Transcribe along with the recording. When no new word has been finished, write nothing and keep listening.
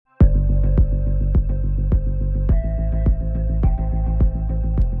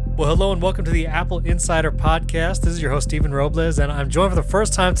Well, hello and welcome to the Apple Insider Podcast. This is your host, Stephen Robles, and I'm joined for the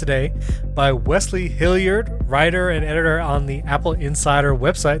first time today by Wesley Hilliard, writer and editor on the Apple Insider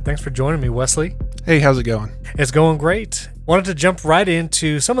website. Thanks for joining me, Wesley. Hey, how's it going? It's going great. Wanted to jump right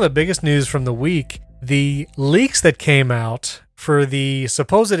into some of the biggest news from the week. The leaks that came out for the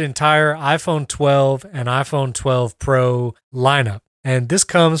supposed entire iPhone 12 and iPhone 12 Pro lineup. And this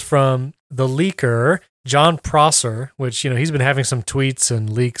comes from the leaker, John Prosser, which, he's been having some tweets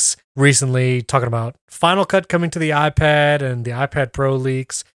and leaks recently talking about Final Cut coming to the iPad and the iPad Pro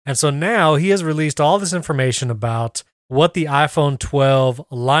leaks. And so now he has released all this information about what the iPhone 12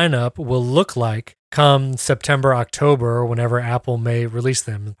 lineup will look like come September, October, or whenever Apple may release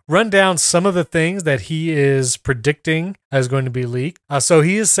them. Run down some of the things that he is predicting is going to be leaked. So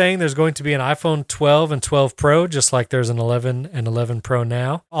he is saying there's going to be an iPhone 12 and 12 Pro, just like there's an 11 and 11 Pro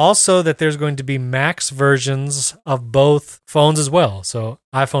now. Also that there's going to be Max versions of both phones as well. So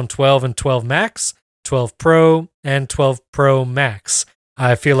iPhone 12 and 12 Max, 12 Pro, and 12 Pro Max.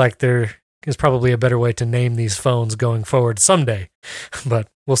 I feel like there is probably a better way to name these phones going forward someday, but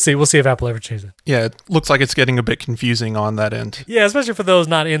we'll see. We'll see if Apple ever changes it. Yeah, it looks like it's getting a bit confusing on that end. Yeah, especially for those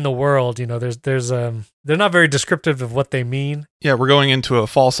not in the world. They're not very descriptive of what they mean. Yeah, we're going into a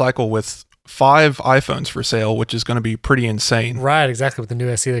fall cycle with 5 iPhones for sale, which is going to be pretty insane. Right, exactly, with the new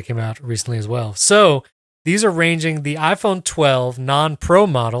SE that came out recently as well. So these are ranging the iPhone 12 non-Pro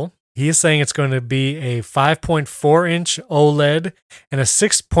model. He is saying it's going to be a 5.4-inch OLED and a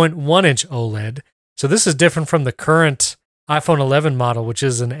 6.1-inch OLED. So this is different from the current iPhone 11 model, which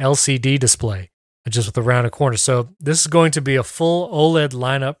is an LCD display, just with a rounded corner. So this is going to be a full OLED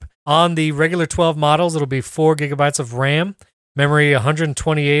lineup. On the regular 12 models, it'll be 4 gigabytes of RAM, memory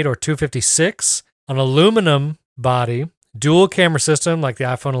 128 or 256, an aluminum body, dual camera system like the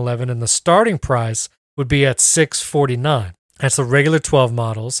iPhone 11, and the starting price would be at $649. That's the regular 12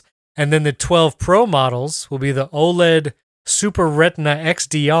 models. And then the 12 Pro models will be the OLED Super Retina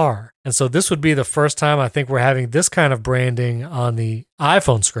XDR. And so this would be the first time I think we're having this kind of branding on the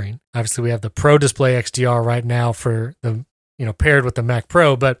iPhone screen. Obviously, we have the Pro Display XDR right now for the, paired with the Mac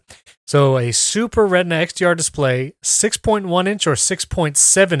Pro. But so a Super Retina XDR display, 6.1 inch or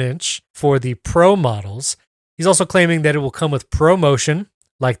 6.7 inch for the Pro models. He's also claiming that it will come with ProMotion,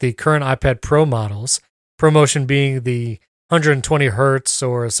 like the current iPad Pro models. ProMotion being the 120 hertz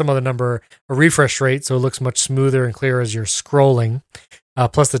or some other number, a refresh rate, so it looks much smoother and clearer as you're scrolling.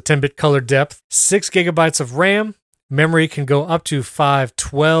 Plus the 10-bit color depth, 6 gigabytes of RAM. Memory can go up to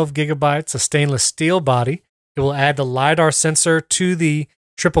 512 gigabytes, a stainless steel body. It will add the LiDAR sensor to the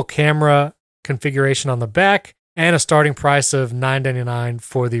triple camera configuration on the back, and a starting price of $999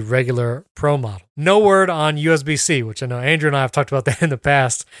 for the regular Pro model. No word on USB-C, which I know Andrew and I have talked about that in the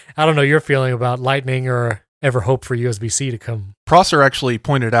past. I don't know your feeling about Lightning or ever hope for USB-C to come. Prosser actually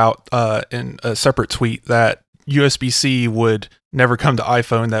pointed out in a separate tweet that USB-C would never come to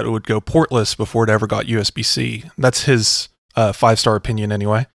iPhone, that it would go portless before it ever got USB-C. That's his 5-star opinion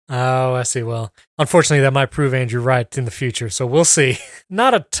anyway. Oh, I see. Well, unfortunately, that might prove Andrew right in the future, so we'll see.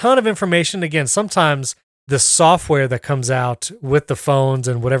 Not a ton of information. Again, sometimes the software that comes out with the phones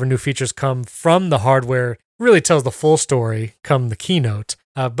and whatever new features come from the hardware really tells the full story come the keynote.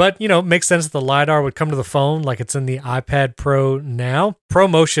 But, it makes sense that the LiDAR would come to the phone like it's in the iPad Pro now.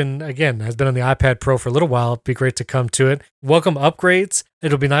 ProMotion, again, has been on the iPad Pro for a little while. It'd be great to come to it. Welcome upgrades.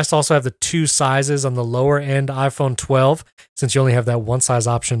 It'll be nice to also have the 2 sizes on the lower end iPhone 12, since you only have that one size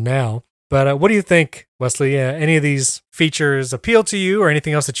option now. But what do you think, Wesley? Any of these features appeal to you or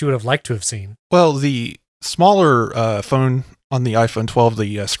anything else that you would have liked to have seen? Well, the smaller phone on the iPhone 12,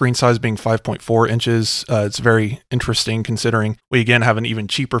 the screen size being 5.4 inches, it's very interesting considering we again have an even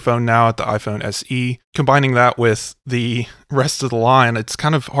cheaper phone now at the iPhone SE. Combining that with the rest of the line, it's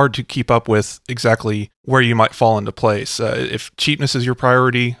kind of hard to keep up with exactly where you might fall into place. If cheapness is your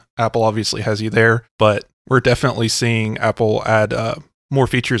priority, Apple obviously has you there, but we're definitely seeing Apple add more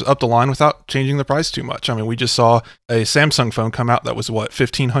features up the line without changing the price too much. I mean, we just saw a Samsung phone come out that was,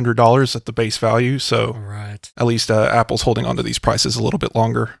 $1,500 at the base value. So right. At least Apple's holding on to these prices a little bit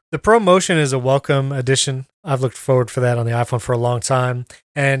longer. The ProMotion is a welcome addition. I've looked forward for that on the iPhone for a long time.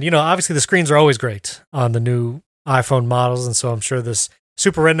 And, obviously the screens are always great on the new iPhone models. And so I'm sure this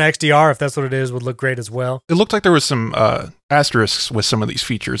Super Retina XDR, if that's what it is, would look great as well. It looked like there was some asterisks with some of these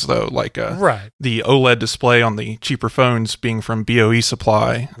features, though, like right. The OLED display on the cheaper phones being from BOE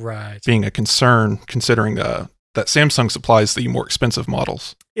supply, right, being a concern considering that Samsung supplies the more expensive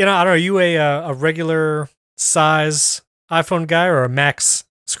models. I don't know, are you a regular size iPhone guy or a max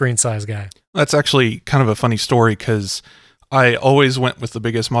screen size guy? That's actually kind of a funny story because I always went with the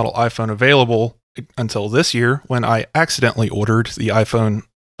biggest model iPhone available until this year when I accidentally ordered the iPhone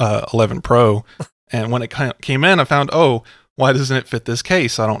 11 Pro. And when it came in, I found, oh, why doesn't it fit this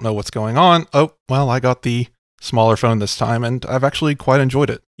case? I don't know what's going on. Oh, well, I got the smaller phone this time, and I've actually quite enjoyed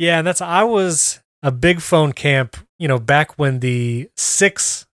it. Yeah, and I was a big phone camp, back when the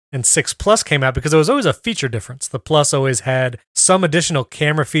 6 and 6 Plus came out, because there was always a feature difference. The Plus always had some additional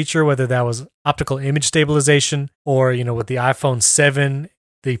camera feature, whether that was optical image stabilization or, with the iPhone 7,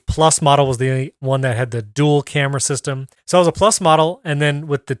 the Plus model was the one that had the dual camera system. So it was a Plus model. And then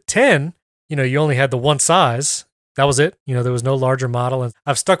with the 10, you only had the one size. That was it. There was no larger model. And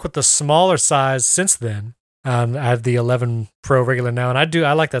I've stuck with the smaller size since then. I have the 11 Pro regular now, and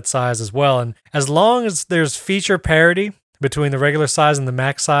I like that size as well. And as long as there's feature parity between the regular size and the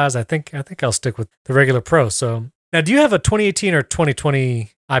max size, I think I'll stick with the regular Pro. So now, do you have a 2018 or 2020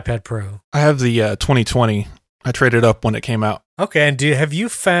 iPad Pro? I have the 2020. I traded up when it came out. Okay, and have you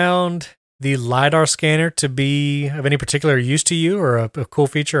found the LiDAR scanner to be of any particular use to you, or a cool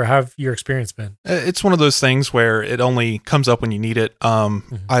feature, or how have your experience been? It's one of those things where it only comes up when you need it.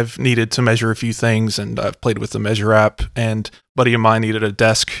 I've needed to measure a few things, and I've played with the Measure app, and a buddy of mine needed a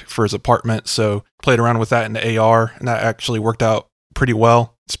desk for his apartment, so played around with that in the AR, and that actually worked out pretty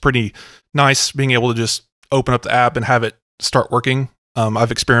well. It's pretty nice being able to just open up the app and have it start working.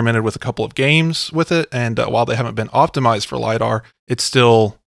 I've experimented with a couple of games with it, and while they haven't been optimized for LiDAR, it's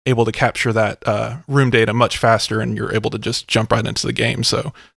still able to capture that room data much faster, and you're able to just jump right into the game.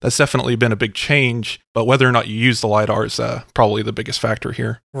 So that's definitely been a big change, but whether or not you use the LiDAR is probably the biggest factor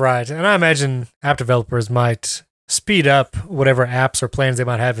here. Right, and I imagine app developers might speed up whatever apps or plans they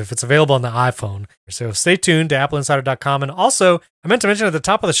might have if it's available on the iPhone. So stay tuned to appleinsider.com. And also, I meant to mention at the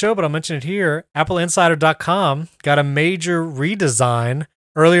top of the show, but I'll mention it here, appleinsider.com got a major redesign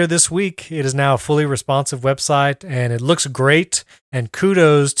earlier this week. It is now a fully responsive website, and it looks great. And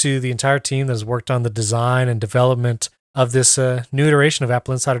kudos to the entire team that has worked on the design and development of this new iteration of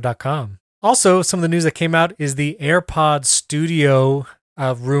appleinsider.com. Also, some of the news that came out is the AirPods Studio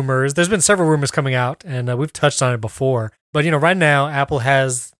rumors. There's been several rumors coming out, and we've touched on it before. But, right now, Apple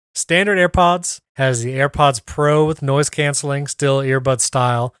has standard AirPods, has the AirPods Pro with noise canceling, still earbud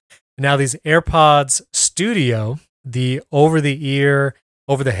style. And now these AirPods Studio, the over-the-ear,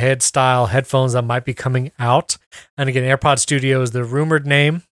 over-the-head style headphones that might be coming out. And again, AirPods Studio is the rumored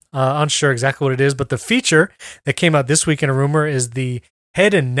name. Unsure exactly what it is, but the feature that came out this week in a rumor is the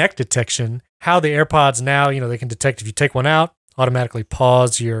head and neck detection. How the AirPods now, they can detect if you take one out, automatically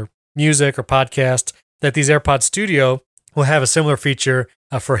pause your music or podcast, that these AirPods Studio will have a similar feature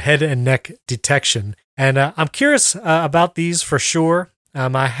for head and neck detection. And I'm curious about these for sure.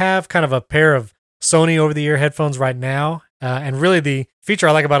 I have kind of a pair of Sony over-the-ear headphones right now. And really the feature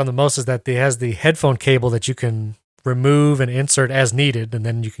I like about them the most is that it has the headphone cable that you can remove and insert as needed, and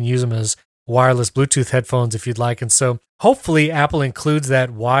then you can use them as wireless Bluetooth headphones if you'd like. And so hopefully Apple includes that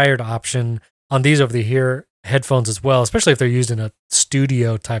wired option on these over-the-ear headphones as well, especially if they're used in a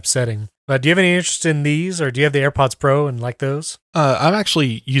studio type setting. But do you have any interest in these, or do you have the AirPods Pro and like those? I'm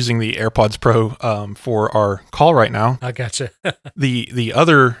actually using the AirPods Pro for our call right now. I gotcha. The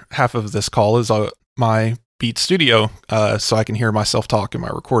other half of this call is my Beats Studio, so I can hear myself talk in my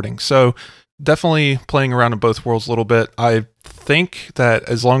recording. So definitely playing around in both worlds a little bit. I think that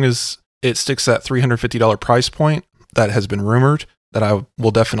as long as it sticks that $350 price point that has been rumored, that I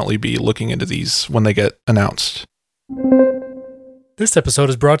will definitely be looking into these when they get announced. This episode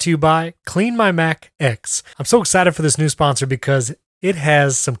is brought to you by Clean My Mac X. I'm so excited for this new sponsor because it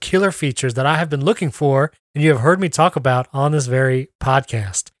has some killer features that I have been looking for and you have heard me talk about on this very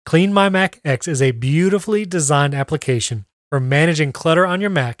podcast. Clean My Mac X is a beautifully designed application for managing clutter on your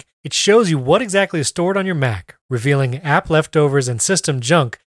Mac. It shows you what exactly is stored on your Mac, revealing app leftovers and system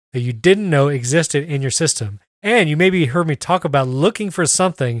junk that you didn't know existed in your system. And you maybe heard me talk about looking for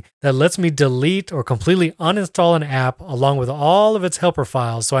something that lets me delete or completely uninstall an app along with all of its helper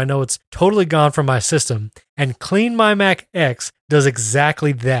files so I know it's totally gone from my system. And Clean My Mac X does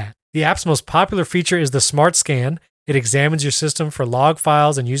exactly that. The app's most popular feature is the Smart Scan. It examines your system for log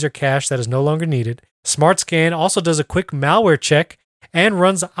files and user cache that is no longer needed. Smart Scan also does a quick malware check and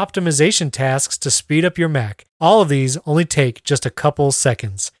runs optimization tasks to speed up your Mac. All of these only take just a couple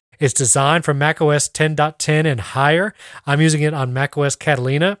seconds. It's designed for macOS 10.10 and higher. I'm using it on macOS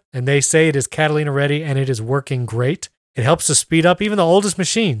Catalina, and they say it is Catalina ready and it is working great. It helps to speed up even the oldest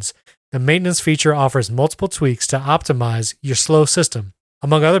machines. The maintenance feature offers multiple tweaks to optimize your slow system.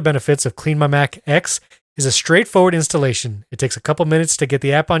 Among other benefits of Clean My Mac X is a straightforward installation. It takes a couple minutes to get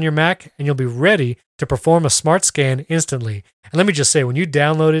the app on your Mac, and you'll be ready to perform a smart scan instantly. And let me just say, when you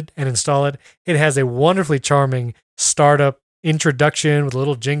download it and install it, it has a wonderfully charming startup introduction with a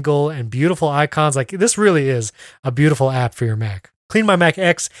little jingle and beautiful icons. Like, this really is a beautiful app for your Mac. Clean My Mac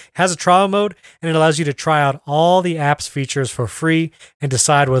X has a trial mode, and it allows you to try out all the app's features for free and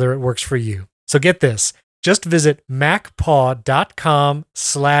decide whether it works for you. So get this. Just visit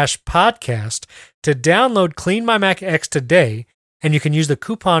macpaw.com/podcast to download Clean My Mac X today, and you can use the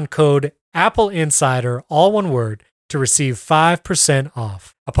coupon code AppleInsider, all one word, to receive 5%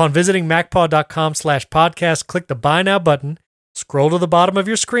 off. Upon visiting macpaw.com/podcast, click the Buy Now button, scroll to the bottom of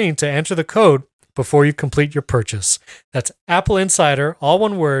your screen to enter the code before you complete your purchase. That's Apple Insider, all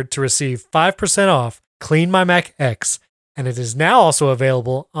one word, to receive 5% off Clean My Mac X, and it is now also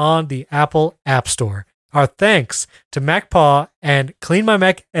available on the Apple App Store. Our thanks to MacPaw and Clean My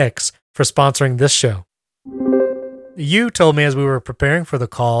Mac X for sponsoring this show. You told me as we were preparing for the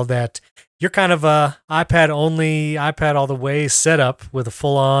call that you're kind of a iPad only, iPad all the way setup with a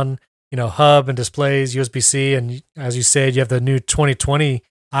full on, hub and displays, USB-C, and as you said, you have the new 2020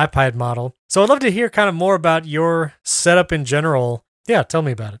 iPad model. So I'd love to hear kind of more about your setup in general. Yeah, tell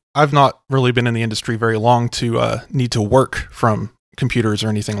me about it. I've not really been in the industry very long to need to work from computers or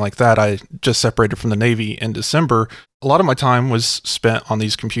anything like that. I just separated from the Navy in December. A lot of my time was spent on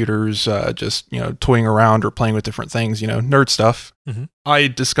these computers, just, toying around or playing with different things, nerd stuff. Mm-hmm. I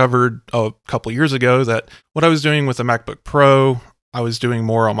discovered a couple years ago that what I was doing with the MacBook Pro, I was doing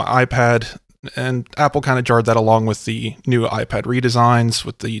more on my iPad, and Apple kind of jarred that along with the new iPad redesigns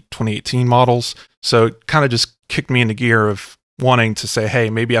with the 2018 models. So it kind of just kicked me into gear of wanting to say,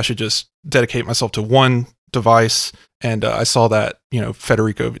 hey, maybe I should just dedicate myself to one device. And I saw that,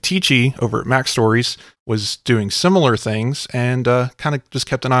 Federico Vitici over at Mac Stories was doing similar things, and kind of just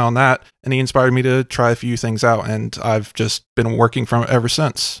kept an eye on that. And he inspired me to try a few things out, and I've just been working from it ever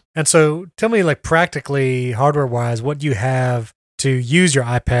since. And so tell me, practically, hardware-wise, what you have to use your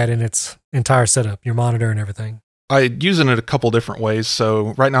iPad in its entire setup, your monitor and everything. I use it in a couple different ways.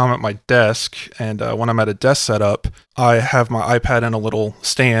 So right now I'm at my desk, and when I'm at a desk setup, I have my iPad in a little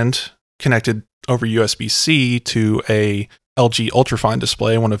stand connected over USB-C to a LG Ultrafine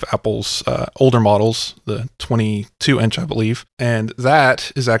display, one of Apple's older models, the 22-inch, I believe. And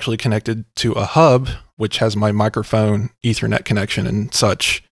that is actually connected to a hub, which has my microphone, Ethernet connection, and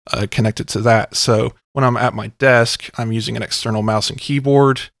such connected to that. So when I'm at my desk, I'm using an external mouse and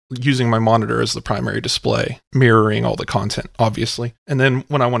keyboard, using my monitor as the primary display, mirroring all the content, obviously. And then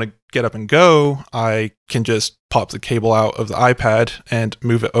when I want to get up and go, I can just pop the cable out of the iPad and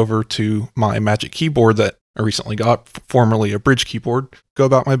move it over to my Magic Keyboard that I recently got, formerly a Bridge keyboard, go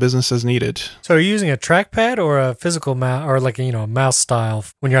about my business as needed. So are you using a trackpad or a physical mouse, or a mouse style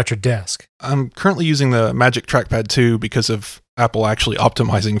when you're at your desk? I'm currently using the Magic Trackpad 2 because of Apple actually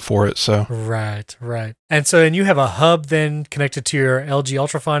optimizing for it. So Right. And you have a hub then connected to your LG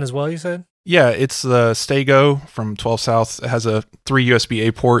Ultrafine as well, you said? Yeah, it's the Stego from 12 South. It has 3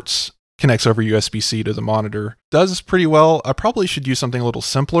 USB-A ports, connects over USB-C to the monitor. Does pretty well. I probably should use something a little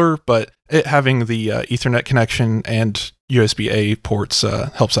simpler, but it having the Ethernet connection and USB-A ports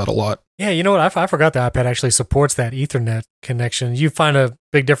helps out a lot. Yeah, you know what? I forgot the iPad actually supports that Ethernet connection. You find a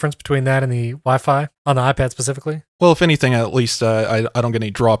big difference between that and the Wi-Fi on the iPad specifically? Well, if anything, at least I don't get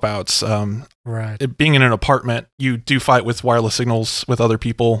any dropouts. Right. Being in an apartment, you do fight with wireless signals with other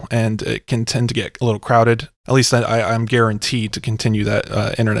people, and it can tend to get a little crowded. At least I'm guaranteed to continue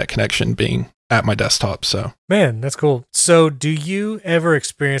that internet connection being at my desktop. So, man, that's cool. So do you ever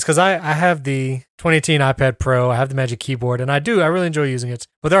experience, because I have the 2018 iPad Pro, I have the Magic Keyboard, and I really enjoy using it.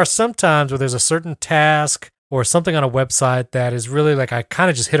 But there are some times where there's a certain task or something on a website that is really I kind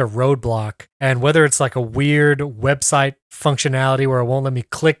of just hit a roadblock. And whether it's a weird website functionality where it won't let me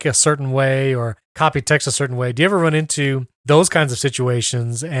click a certain way or copy text a certain way. Do you ever run into those kinds of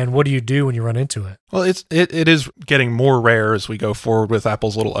situations, and what do you do when you run into it? Well, it is getting more rare as we go forward with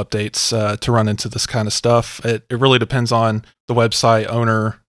Apple's little updates to run into this kind of stuff. It really depends on the website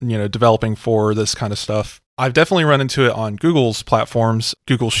owner, developing for this kind of stuff. I've definitely run into it on Google's platforms,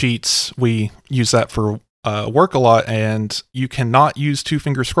 Google Sheets. We use that for work a lot, and you cannot use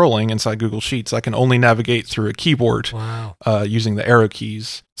 2-finger scrolling inside Google Sheets. I can only navigate through a keyboard. Wow. Using the arrow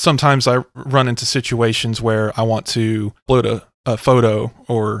keys. Sometimes I run into situations where I want to upload a photo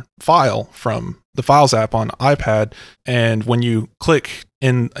or file from the Files app on iPad, and when you click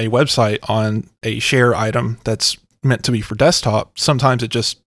in a website on a share item that's meant to be for desktop, sometimes it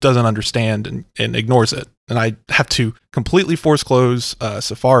just doesn't understand and ignores it. And I have to completely force close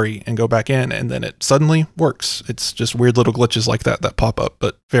Safari and go back in, and then it suddenly works. It's just weird little glitches like that pop up,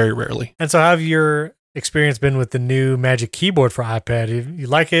 but very rarely. And so how have your experience been with the new Magic Keyboard for iPad? You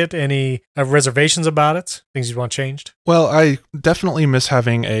like it? Any reservations about it? Things you want changed? Well, I definitely miss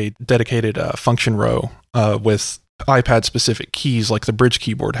having a dedicated function row with iPad specific keys like the Bridge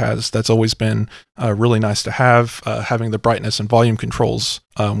keyboard has. That's always been really nice to have, having the brightness and volume controls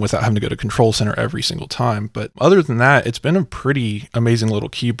without having to go to Control Center every single time. But other than that, it's been a pretty amazing little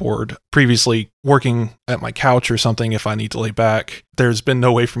keyboard. Previously, working at my couch or something, if I need to lay back, there's been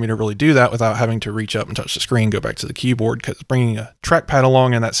no way for me to really do that without having to reach up and touch the screen, go back to the keyboard, because bringing a trackpad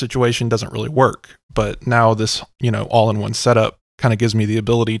along in that situation doesn't really work. But now this, all-in-one setup kind of gives me the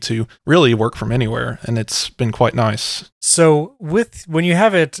ability to really work from anywhere, and it's been quite nice. So when you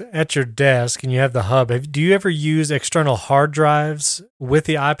have it at your desk and you have the hub, do you ever use external hard drives with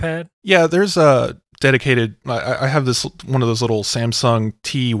the iPad? Yeah, there's a dedicated, I have this one of those little Samsung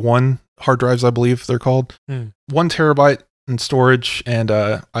T1 hard drives, I believe they're called. 1 terabyte in storage, and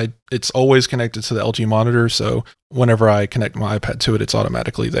it's always connected to the LG monitor, so whenever I connect my iPad to it, it's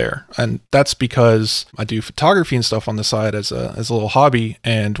automatically there. And that's because I do photography and stuff on the side as a little hobby,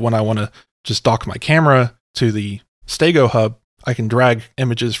 and when I want to just dock my camera to the Stego hub, I can drag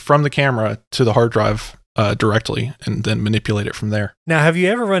images from the camera to the hard drive directly and then manipulate it from there. Now, have you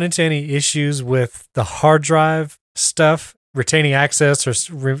ever run into any issues with the hard drive stuff, retaining access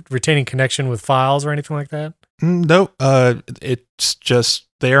or retaining connection with files or anything like that? No, it's just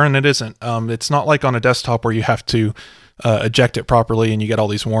there and it isn't. It's not like on a desktop where you have to eject it properly and you get all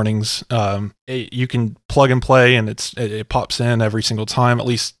these warnings. You can plug and play and it pops in every single time. At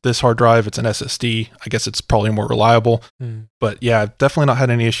least this hard drive, it's an SSD. I guess it's probably more reliable. But yeah, I've definitely not had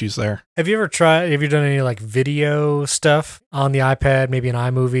any issues there. Have you done any like video stuff on the iPad, maybe an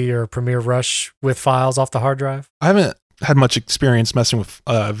iMovie or Premiere Rush with files off the hard drive? I haven't had much experience messing with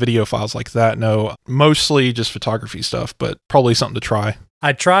video files like that. No, mostly just photography stuff, but probably something to try.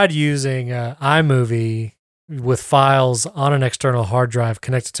 I tried using iMovie with files on an external hard drive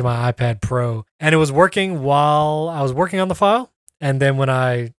connected to my iPad Pro, and it was working while I was working on the file. And then when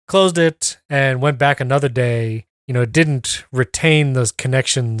I closed it and went back another day, it didn't retain those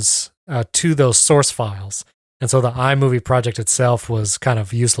connections to those source files. And so the iMovie project itself was kind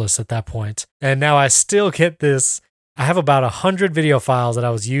of useless at that point. And now I still get this. I have about 100 video files that I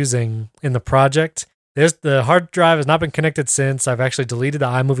was using in the project. The hard drive has not been connected since. I've actually deleted the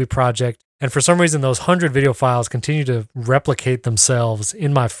iMovie project. And for some reason, those 100 video files continue to replicate themselves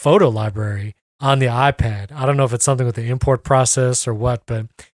in my photo library on the iPad. I don't know if it's something with the import process or what, but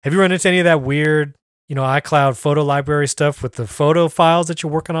have you run into any of that weird, iCloud photo library stuff with the photo files that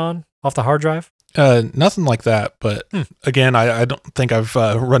you're working on off the hard drive? Nothing like that, but again, I don't think I've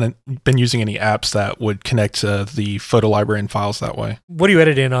been using any apps that would connect the photo library and files that way. What do you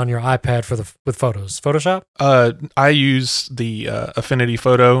edit in on your iPad with photos? Photoshop? I use the Affinity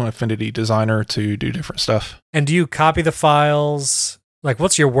Designer to do different stuff. And do you copy the files? Like,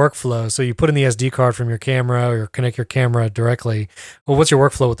 what's your workflow? So you put in the SD card from your camera or connect your camera directly. Well, what's your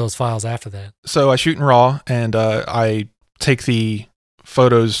workflow with those files after that? So I shoot in RAW, and I take the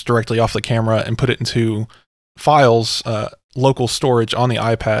photos directly off the camera and put it into files, local storage on the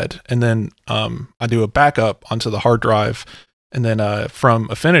iPad, and then I do a backup onto the hard drive, and then from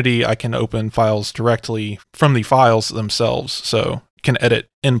Affinity I can open files directly from the files themselves, so can edit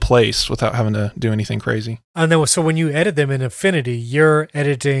in place without having to do anything crazy. And then, so when you edit them in Affinity, you're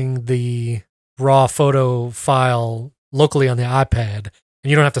editing the raw photo file locally on the iPad, and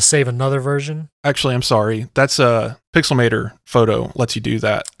you don't have to save another version? Actually, I'm sorry. That's a Pixelmator photo lets you do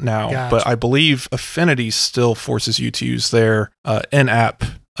that now. Gotcha. But I believe Affinity still forces you to use their in-app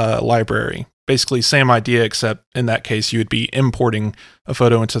library. Basically, same idea, except in that case, you would be importing a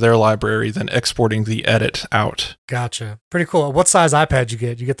photo into their library, then exporting the edit out. Gotcha. Pretty cool. What size iPad you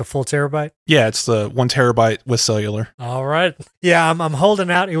get? You get the full terabyte? Yeah, it's the 1 terabyte with cellular. All right. Yeah, I'm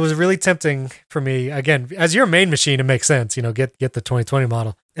holding out. It was really tempting for me. Again, as your main machine, it makes sense. Get the 2020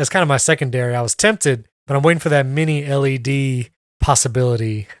 model. As kind of my secondary, I was tempted, but I'm waiting for that mini LED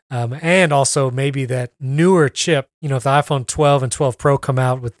possibility, and also maybe that newer chip. If the iPhone 12 and 12 Pro come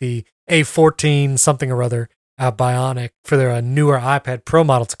out with the A14 something or other Bionic for their newer iPad Pro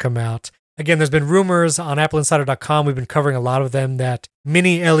model to come out. Again, there's been rumors on AppleInsider.com. We've been covering a lot of them that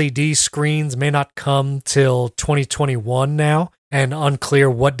mini LED screens may not come till 2021 now, and unclear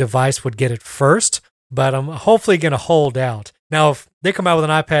what device would get it first. But I'm hopefully going to hold out. Now, if they come out with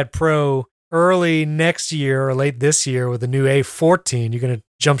an iPad Pro early next year or late this year with a new A14, you're going to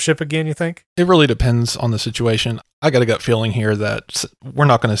jump ship again, you think? It really depends on the situation. I got a gut feeling here that we're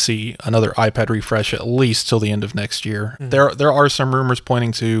not going to see another iPad refresh at least till the end of next year. There are some rumors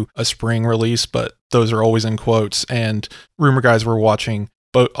pointing to a spring release, but those are always in quotes. And rumor guys we're watching,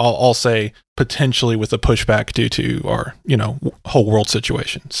 but I'll say potentially with a pushback due to our, whole world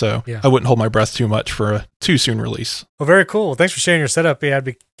situation. So yeah. I wouldn't hold my breath too much for a too soon release. Well, very cool. Well, thanks for sharing your setup. Yeah, I'd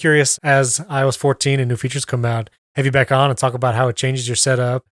be curious as iOS 14 and new features come out, have you back on and talk about how it changes your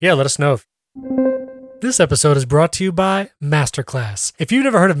setup. Yeah, let us know. This episode is brought to you by Masterclass. If you've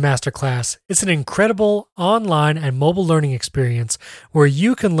never heard of Masterclass, it's an incredible online and mobile learning experience where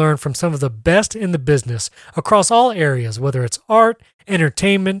you can learn from some of the best in the business across all areas, whether it's art,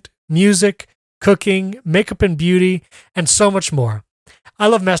 entertainment, music, cooking, makeup and beauty, and so much more. I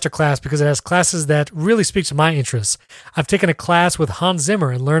love Masterclass because it has classes that really speak to my interests. I've taken a class with Hans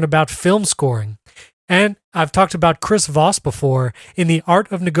Zimmer and learned about film scoring. And I've talked about Chris Voss before in The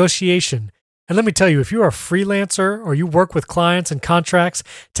Art of Negotiation. And let me tell you, if you're a freelancer or you work with clients and contracts,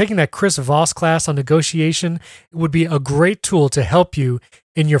 taking that Chris Voss class on negotiation would be a great tool to help you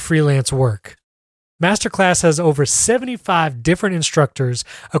in your freelance work. Masterclass has over 75 different instructors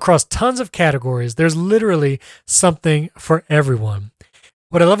across tons of categories. There's literally something for everyone.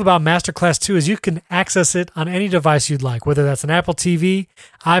 What I love about Masterclass too is you can access it on any device you'd like, whether that's an Apple TV,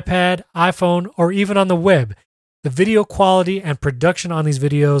 iPad, iPhone, or even on the web. The video quality and production on these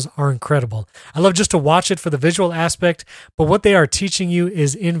videos are incredible. I love just to watch it for the visual aspect, but what they are teaching you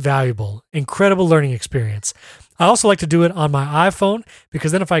is invaluable. Incredible learning experience. I also like to do it on my iPhone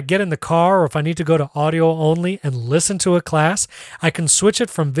because then if I get in the car or if I need to go to audio only and listen to a class, I can switch it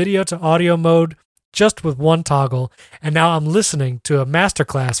from video to audio mode just with one toggle, and now I'm listening to a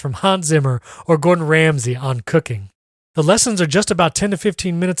masterclass from Hans Zimmer or Gordon Ramsay on cooking. The lessons are just about 10 to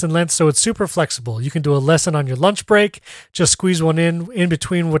 15 minutes in length, so it's super flexible. You can do a lesson on your lunch break, just squeeze one in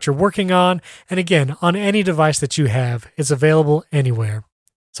between what you're working on, and again, on any device that you have, it's available anywhere.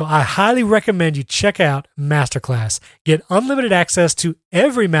 So I highly recommend you check out Masterclass. Get unlimited access to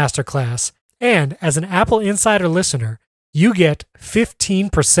every Masterclass, and as an Apple Insider listener, you get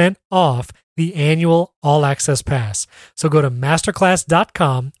 15% off the annual All Access Pass. So go to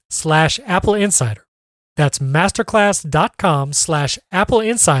masterclass.com/Apple Insider. That's masterclass.com/Apple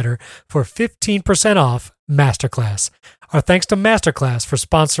Insider for 15% off Masterclass. Our thanks to Masterclass for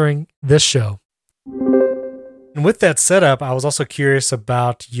sponsoring this show. And with that setup, I was also curious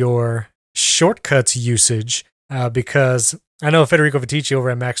about your shortcuts usage because I know Federico Vitici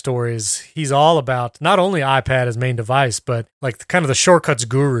over at Mac Stories, he's all about not only iPad as main device, but like kind of the shortcuts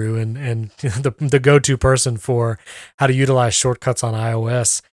guru and the go-to person for how to utilize shortcuts on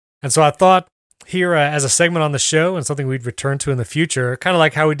iOS. And so I thought here as a segment on the show and something we'd return to in the future, kind of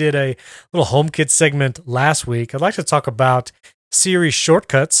like how we did a little HomeKit segment last week, I'd like to talk about Siri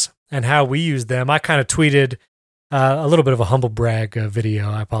shortcuts and how we use them. I kind of tweeted a little bit of a humble brag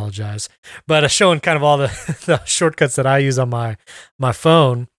video. I apologize, but showing kind of all the shortcuts that I use on my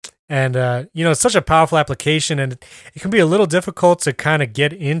phone. And, it's such a powerful application and it can be a little difficult to kind of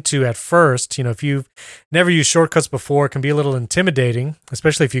get into at first. If you've never used shortcuts before, it can be a little intimidating,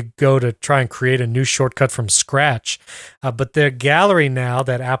 especially if you go to try and create a new shortcut from scratch. But the gallery now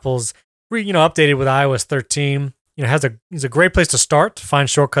that Apple's, updated with iOS 13, is a great place to start to find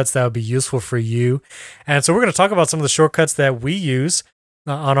shortcuts that would be useful for you. And so we're going to talk about some of the shortcuts that we use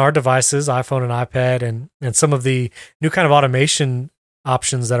on our devices, iPhone and iPad, and some of the new kind of automation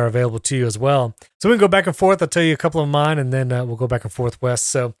options that are available to you as well. So we can go back and forth. I'll tell you a couple of mine, and then we'll go back and forth west.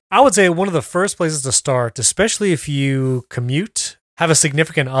 So I would say one of the first places to start, especially if you commute, have a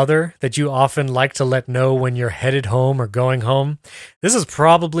significant other that you often like to let know when you're headed home or going home. This is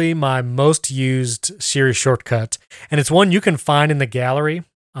probably my most used Siri shortcut, and it's one you can find in the gallery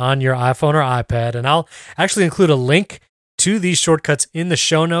on your iPhone or iPad. And I'll actually include a link to these shortcuts in the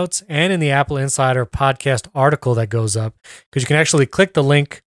show notes and in the Apple Insider podcast article that goes up, because you can actually click the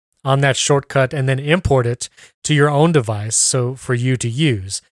link on that shortcut and then import it to your own device so for you to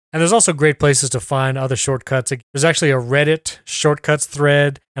use. And there's also great places to find other shortcuts. There's actually a Reddit shortcuts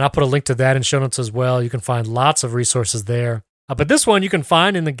thread, and I'll put a link to that in show notes as well. You can find lots of resources there. But this one you can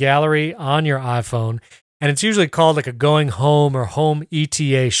find in the gallery on your iPhone, and it's usually called like a going home or home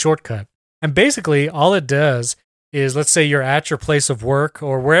ETA shortcut. And basically all it does is, let's say you're at your place of work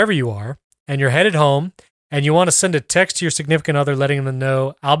or wherever you are, and you're headed home, and you want to send a text to your significant other letting them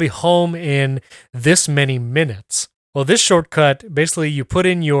know, I'll be home in this many minutes. Well, this shortcut, basically you put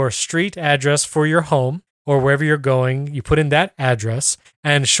in your street address for your home or wherever you're going, you put in that address,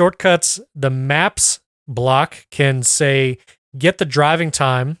 and shortcuts, the maps block can say, get the driving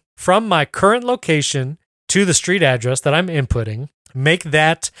time from my current location to the street address that I'm inputting, make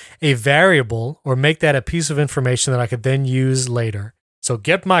that a variable or make that a piece of information that I could then use later. So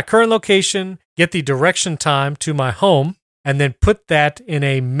get my current location, get the direction time to my home, and then put that in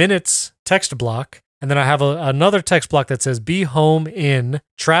a minutes text block. And then I have another text block that says be home in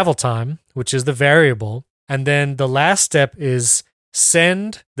travel time, which is the variable. And then the last step is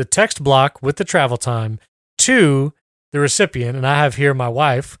send the text block with the travel time to the recipient. And I have here my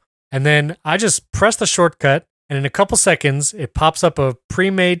wife. And then I just press the shortcut and in a couple seconds, it pops up a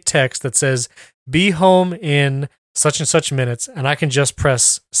pre-made text that says, be home in such and such minutes, and I can just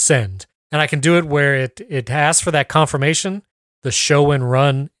press send. And I can do it where it asks for that confirmation. The show and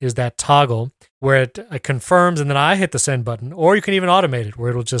run is that toggle where it confirms, and then I hit the send button. Or you can even automate it where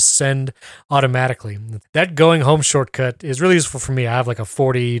it'll just send automatically. That going home shortcut is really useful for me. I have like a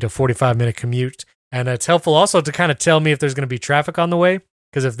 40 to 45 minute commute, and it's helpful also to kind of tell me if there's going to be traffic on the way.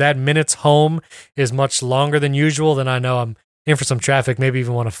 Because if that minutes home is much longer than usual, then I know I'm in for some traffic, maybe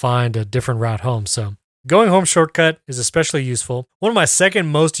even want to find a different route home. So going home shortcut is especially useful. One of my second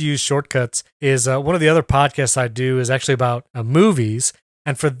most used shortcuts is one of the other podcasts I do is actually about movies.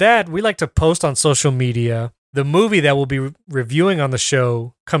 And for that, we like to post on social media the movie that we'll be reviewing on the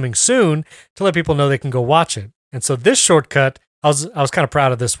show coming soon to let people know they can go watch it. And so this shortcut, I was kind of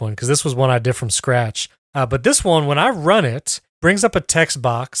proud of this one because this was one I did from scratch. But this one, when I run it, brings up a text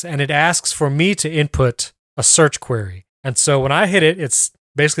box and it asks for me to input a search query. And so when I hit it, it's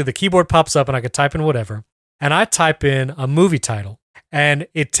basically the keyboard pops up and I could type in whatever. And I type in a movie title. And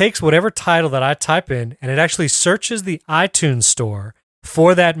it takes whatever title that I type in and it actually searches the iTunes store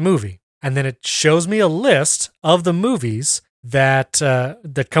for that movie. And then it shows me a list of the movies that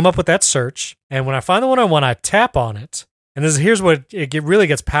come up with that search. And when I find the one I want, I tap on it. And here's what it really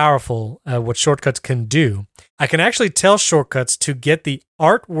gets powerful, what shortcuts can do. I can actually tell shortcuts to get the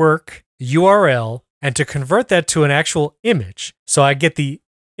artwork URL and to convert that to an actual image. So I get the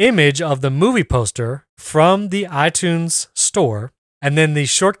image of the movie poster from the iTunes store, and then the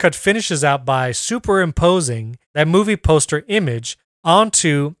shortcut finishes out by superimposing that movie poster image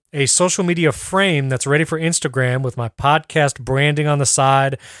onto a social media frame that's ready for Instagram with my podcast branding on the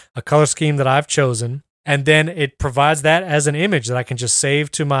side, a color scheme that I've chosen. And then it provides that as an image that I can just save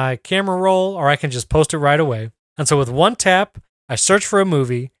to my camera roll or I can just post it right away. And so with one tap, I search for a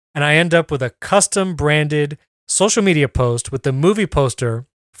movie and I end up with a custom branded social media post with the movie poster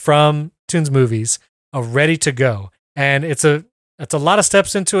from Tunes Movies ready to go. And it's a lot of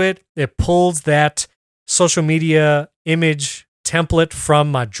steps into it. It pulls that social media image template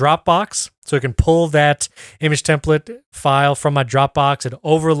from my Dropbox. So it can pull that image template file from my Dropbox. It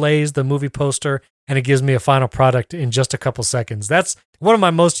overlays the movie poster and it gives me a final product in just a couple seconds. That's one of my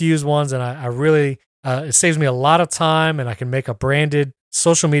most used ones, and I really, it saves me a lot of time, and I can make a branded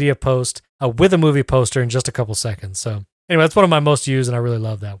social media post with a movie poster in just a couple seconds. So anyway, that's one of my most used, and I really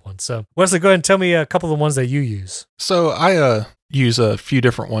love that one. So Wesley, go ahead and tell me a couple of the ones that you use. So I use a few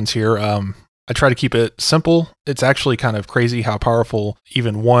different ones here. I try to keep it simple. It's actually kind of crazy how powerful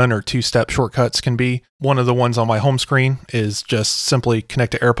even 1 or 2 step shortcuts can be. One of the ones on my home screen is just simply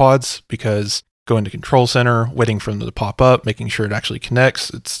connect to AirPods, because going to Control Center, waiting for them to pop up, making sure it actually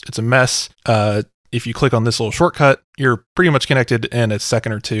connects. It's a mess. If you click on this little shortcut, you're pretty much connected in a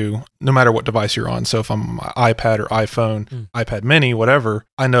second or two, no matter what device you're on. So if I'm on my iPad or iPhone, iPad mini, whatever,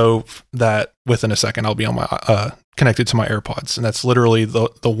 I know that within a second I'll be on my connected to my AirPods. And that's literally the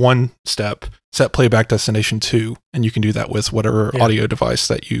one step, set playback destination 2. And you can do that with whatever audio device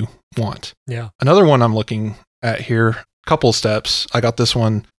that you want. Yeah. Another one I'm looking at here, couple steps. I got this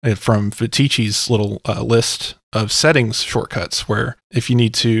one from Vitici's little list of settings shortcuts, where if you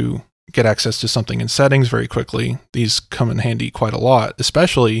need to get access to something in settings very quickly, these come in handy quite a lot,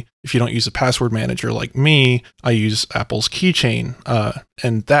 especially if you don't use a password manager like me. I use Apple's Keychain,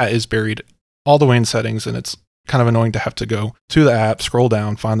 and that is buried all the way in settings, and it's kind of annoying to have to go to the app, scroll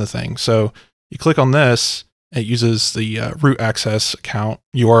down, find the thing. So you click on this, it uses the root access account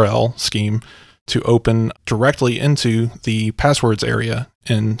URL scheme to open directly into the passwords area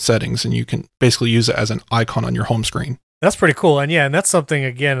in settings, and you can basically use it as an icon on your home screen. That's pretty cool. And yeah, and that's something,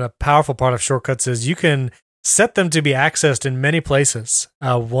 again, a powerful part of shortcuts is you can set them to be accessed in many places.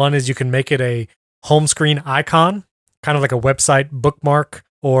 One is you can make it a home screen icon, kind of like a website bookmark,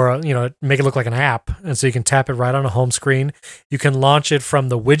 or make it look like an app. And so you can tap it right on a home screen. You can launch it from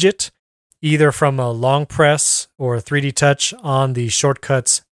the widget, either from a long press or a 3D touch on the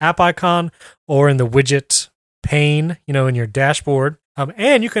shortcuts app icon, or in the widget pane, in your dashboard.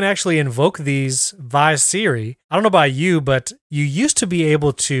 And you can actually invoke these via Siri. I don't know about you, but you used to be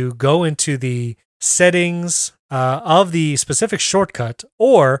able to go into the settings of the specific shortcut,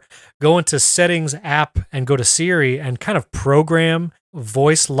 or go into settings app and go to Siri and kind of program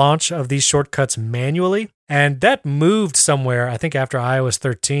voice launch of these shortcuts manually. And that moved somewhere, I think, after iOS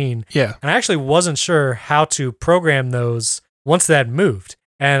 13. Yeah. And I actually wasn't sure how to program those once that moved.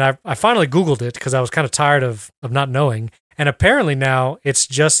 And I finally Googled it because I was kind of tired of not knowing. And apparently now it's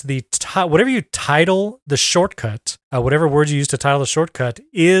just whatever you title the shortcut, whatever word you use to title the shortcut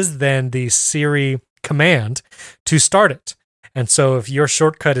is then the Siri command to start it. And so if your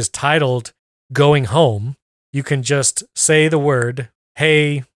shortcut is titled Going Home, you can just say the word,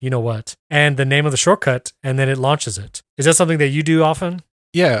 hey, you know what, and the name of the shortcut, and then it launches it. Is that something that you do often?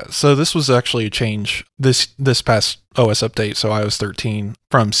 Yeah, so this was actually a change this past OS update, so iOS 13,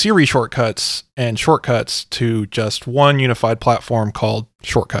 from Siri shortcuts and shortcuts to just one unified platform called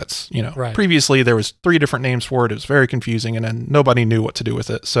Shortcuts. Right. Previously there was 3 different names for it. It was very confusing, and then nobody knew what to do with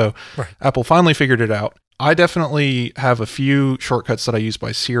it. So Apple finally figured it out. I definitely have a few shortcuts that I use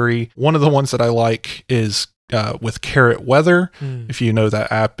by Siri. One of the ones that I like is with Carrot Weather. If you know that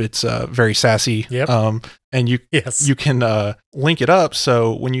app, it's very sassy. Yep. And you can link it up,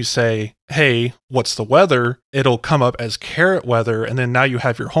 so when you say, hey, what's the weather, it'll come up as Carrot Weather, and then now you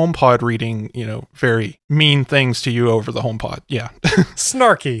have your HomePod reading, very mean things to you over the HomePod. Yeah.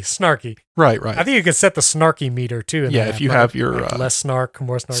 Snarky. Right. I think you can set the snarky meter too. If you have your less snark,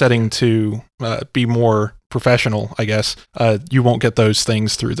 more snark setting to be more professional, I guess, you won't get those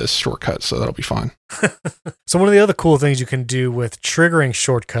things through this shortcut, so that'll be fine. So one of the other cool things you can do with triggering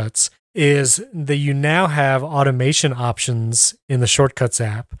shortcuts is that you now have automation options in the Shortcuts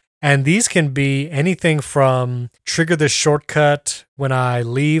app. And these can be anything from trigger the shortcut when I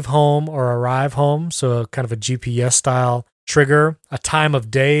leave home or arrive home, so kind of a GPS style trigger, a time of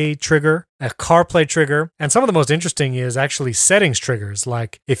day trigger, a CarPlay trigger, and some of the most interesting is actually settings triggers,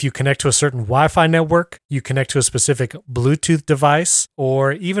 like if you connect to a certain Wi-Fi network, you connect to a specific Bluetooth device,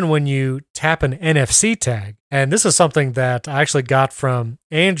 or even when you tap an NFC tag. And this is something that I actually got from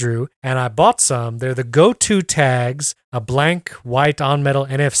Andrew, and I bought some. They're the go-to tags, a blank white on-metal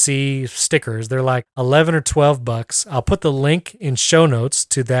NFC stickers. They're like 11 or 12 bucks. I'll put the link in show notes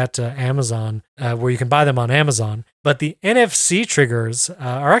to that Amazon, where you can buy them on Amazon. But the NFC triggers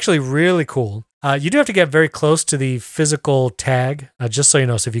are actually really cool. You do have to get very close to the physical tag, just so you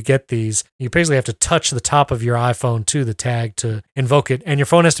know. So if you get these, you basically have to touch the top of your iPhone to the tag to invoke it, and your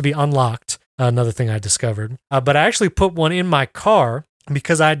phone has to be unlocked. Another thing I discovered. But I actually put one in my car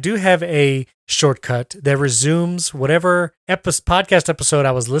because I do have a shortcut that resumes whatever podcast episode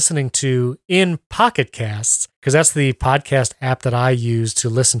I was listening to in Pocket Casts, because that's the podcast app that I use to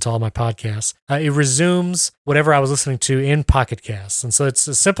listen to all my podcasts. It resumes whatever I was listening to in Pocket Casts. And so it's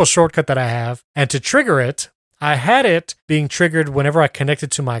a simple shortcut that I have. And to trigger it, I had it being triggered whenever I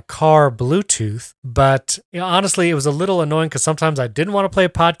connected to my car Bluetooth, but honestly, it was a little annoying because sometimes I didn't want to play a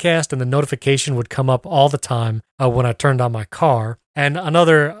podcast and the notification would come up all the time when I turned on my car. And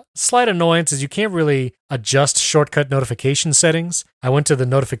another slight annoyance is you can't really adjust shortcut notification settings. I went to the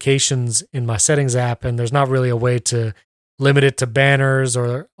notifications in my settings app, and there's not really a way to limit it to banners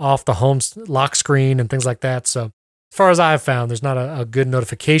or off the home lock screen and things like that. So as far as I've found, there's not a good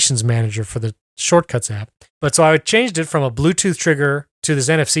notifications manager for the Shortcuts app. But so I changed it from a Bluetooth trigger to this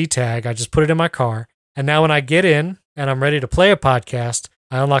NFC tag. I just put it in my car. And now when I get in and I'm ready to play a podcast,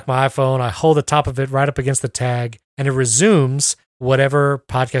 I unlock my iPhone, I hold the top of it right up against the tag, and it resumes whatever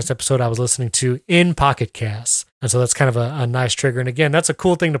podcast episode I was listening to in Pocket Casts. And so that's kind of a nice trigger. And again, that's a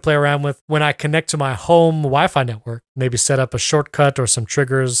cool thing to play around with when I connect to my home Wi-Fi network. Maybe set up a shortcut or some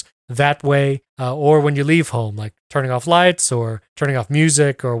triggers that way, or when you leave home, like turning off lights or turning off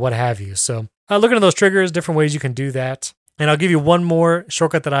music or what have you. So looking at those triggers, different ways you can do that. And I'll give you one more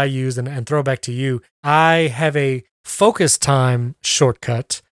shortcut that I use and throw it back to you. I have a focus time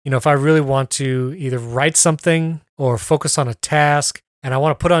shortcut. If I really want to either write something or focus on a task, and I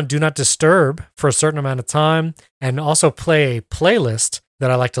want to put on Do Not Disturb for a certain amount of time, and also play a playlist that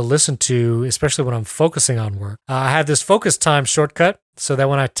I like to listen to, especially when I'm focusing on work. I have this focus time shortcut so that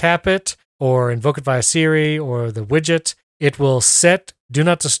when I tap it or invoke it via Siri or the widget, it will set Do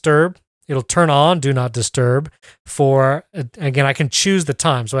Not Disturb. It'll turn on Do Not Disturb for, again, I can choose the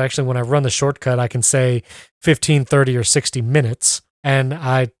time. So actually when I run the shortcut, I can say 15, 30, or 60 minutes. And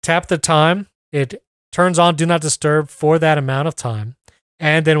I tap the time. It turns on Do Not Disturb for that amount of time.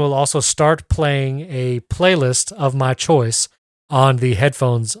 And then we'll also start playing a playlist of my choice on the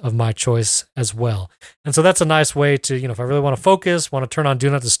headphones of my choice as well. And so that's a nice way to, if I really want to focus, want to turn on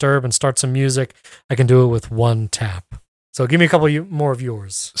Do Not Disturb and start some music, I can do it with one tap. So give me a couple more of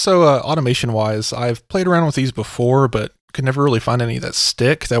yours. So automation-wise, I've played around with these before, but could never really find any that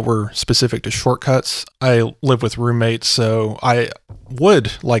stick that were specific to shortcuts. I live with roommates, so I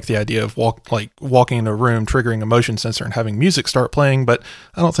would like the idea of walking in a room, triggering a motion sensor, and having music start playing, but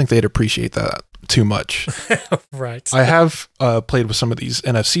I don't think they'd appreciate that too much. Right. I have played with some of these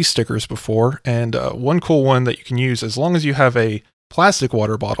NFC stickers before, and one cool one that you can use as long as you have a plastic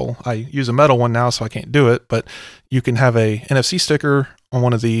water bottle. I use a metal one now, so I can't do it, but you can have a NFC sticker on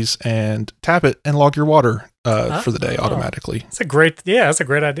one of these and tap it and log your water for the day automatically. That's a great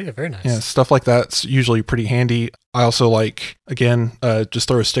idea. Very nice. Yeah, stuff like that's usually pretty handy. I also like, again, just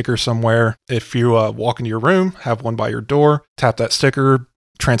throw a sticker somewhere. If you walk into your room, have one by your door, tap that sticker,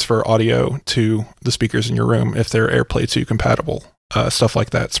 transfer audio to the speakers in your room if they're AirPlay 2 compatible. Stuff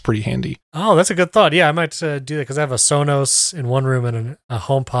like that's pretty handy. Oh, that's a good thought. Yeah, I might do that because I have a Sonos in one room and a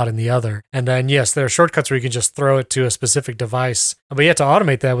HomePod in the other. And then, yes, there are shortcuts where you can just throw it to a specific device. But yeah, to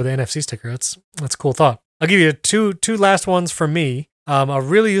automate that with the NFC sticker, that's a cool thought. I'll give you two last ones from me. A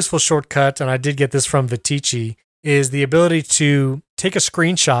really useful shortcut, and I did get this from Vitici, is the ability to take a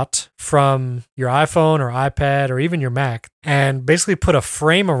screenshot from your iPhone or iPad or even your Mac and basically put a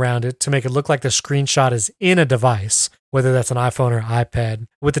frame around it to make it look like the screenshot is in a device, whether that's an iPhone or iPad,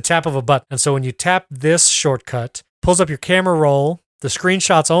 with the tap of a button. And so when you tap this shortcut, pulls up your camera roll, the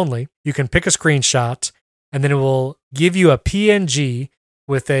screenshots only, you can pick a screenshot, and then it will give you a PNG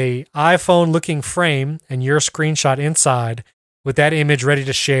with a iPhone-looking frame and your screenshot inside with that image ready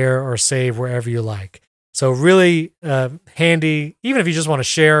to share or save wherever you like. So really handy, even if you just want to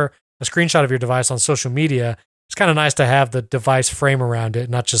share a screenshot of your device on social media, it's kind of nice to have the device frame around it,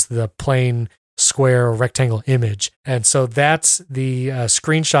 not just the plain square or rectangle image. And so that's the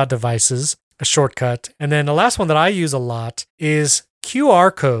screenshot devices, a shortcut. And then the last one that I use a lot is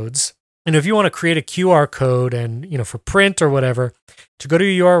QR codes. And if you want to create a QR code and, for print or whatever, to go to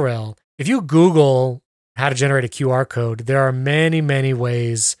a URL, if you Google how to generate a QR code, there are many, many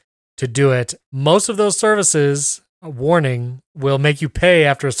ways to do it. Most of those services, warning, will make you pay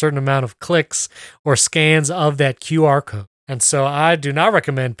after a certain amount of clicks or scans of that QR code. And so I do not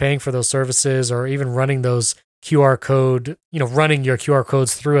recommend paying for those services or even running those QR code, running your QR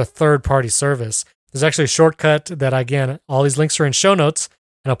codes through a third-party service. There's actually a shortcut that, again, all these links are in show notes,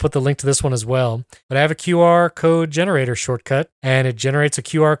 and I'll put the link to this one as well. But I have a QR code generator shortcut, and it generates a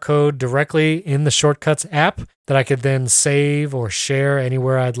QR code directly in the Shortcuts app that I could then save or share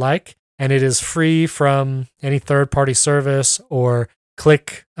anywhere I'd like. And it is free from any third-party service or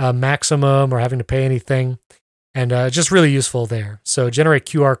click maximum or having to pay anything. And just really useful there. So generate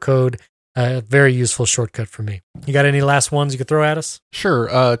QR code, very useful shortcut for me. You got any last ones you could throw at us? Sure.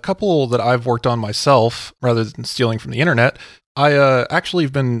 A couple that I've worked on myself rather than stealing from the internet. I actually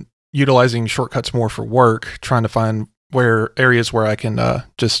have been utilizing shortcuts more for work, trying to find areas where I can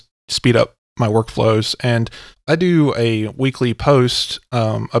just speed up my workflows. And I do a weekly post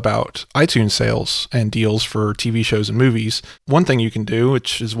about iTunes sales and deals for TV shows and movies. One thing you can do,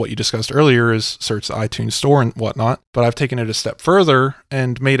 which is what you discussed earlier, is search the iTunes store and whatnot. But I've taken it a step further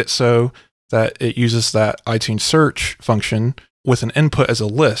and made it so that it uses that iTunes search function with an input as a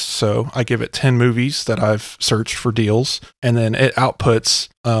list. So I give it 10 movies that I've searched for deals, and then it outputs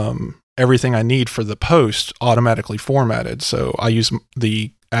everything I need for the post automatically formatted. So I use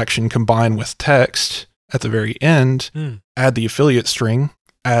the action combine with text at the very end, add the affiliate string,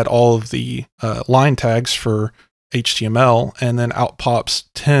 add all of the line tags for HTML, and then out pops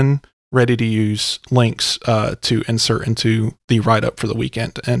 10 ready-to-use links to insert into the write-up for the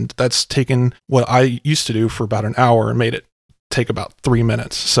weekend. And that's taken what I used to do for about an hour and made it take about 3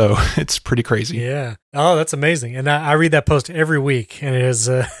 minutes. So it's pretty crazy. Yeah. Oh, that's amazing. And I read that post every week, and it is,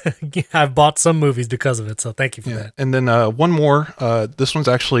 I've bought some movies because of it. So thank you for that. And then one more, this one's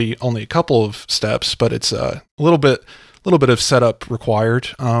actually only a couple of steps, but it's a little bit of setup required.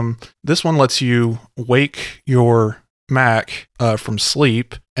 This one lets you wake your Mac from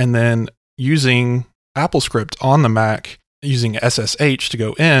sleep, and then using AppleScript on the Mac, using SSH to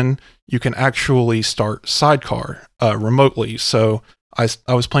go in, you can actually start Sidecar remotely. So I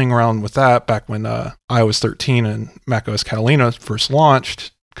was playing around with that back when iOS 13 and macOS Catalina first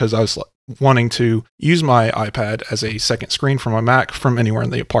launched, because I was wanting to use my iPad as a second screen for my Mac from anywhere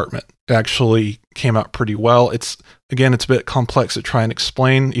in the apartment. It actually came out pretty well. It's a bit complex to try and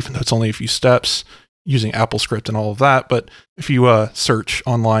explain, even though it's only a few steps using AppleScript and all of that. But if you search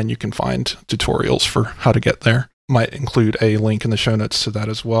online, you can find tutorials for how to get there. Might include a link in the show notes to that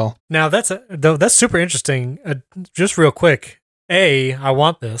as well. Now that's super interesting. Just real quick, A, I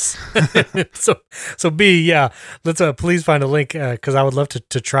want this. so B, yeah, let's please find a link because I would love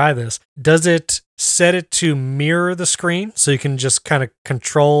to try this. Does it set it to mirror the screen so you can just kind of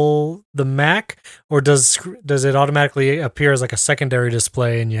control the Mac, or does it automatically appear as like a secondary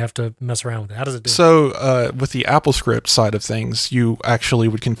display and you have to mess around with it? How does it do it? So with the AppleScript side of things, you actually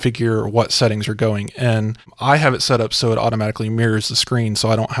would configure what settings are going in. I have it set up so it automatically mirrors the screen, so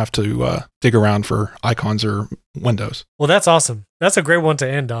I don't have to dig around for icons or windows. Well, that's awesome. That's a great one to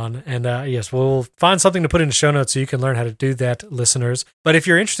end on. And yes, we'll find something to put in the show notes so you can learn how to do that, listeners. But if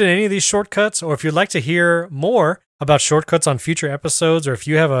you're interested in any of these shortcuts, or if you'd like to hear more about shortcuts on future episodes, or if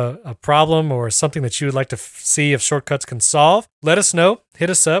you have a problem or something that you would like to see if shortcuts can solve, let us know. Hit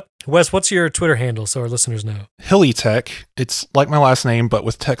us up. Wes, what's your Twitter handle so our listeners know? Hilly Tech. It's like my last name, but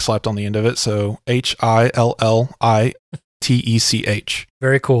with tech slapped on the end of it. So HILLITECH.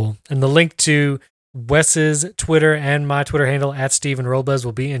 Very cool. And the link to Wes's Twitter and my Twitter handle at Steven Robles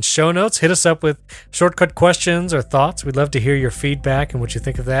will be in show notes. Hit us up with shortcut questions or thoughts. We'd love to hear your feedback and what you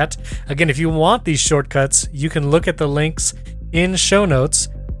think of that. Again, if you want these shortcuts, you can look at the links in show notes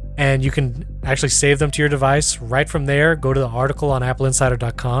and you can actually save them to your device right from there. Go to the article on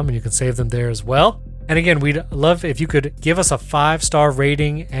appleinsider.com and you can save them there as well. And again, we'd love if you could give us a 5-star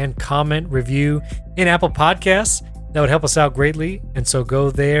rating and comment review in Apple Podcasts. That would help us out greatly. And so go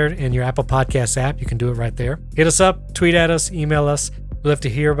there in your Apple Podcasts app. You can do it right there. Hit us up, tweet at us, email us. We'd love to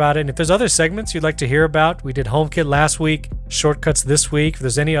hear about it. And if there's other segments you'd like to hear about, we did HomeKit last week, shortcuts this week. If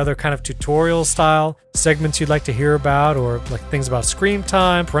there's any other kind of tutorial style segments you'd like to hear about, or like things about screen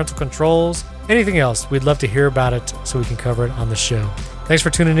time, parental controls, anything else, we'd love to hear about it so we can cover it on the show. Thanks for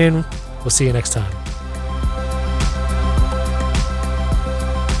tuning in. We'll see you next time.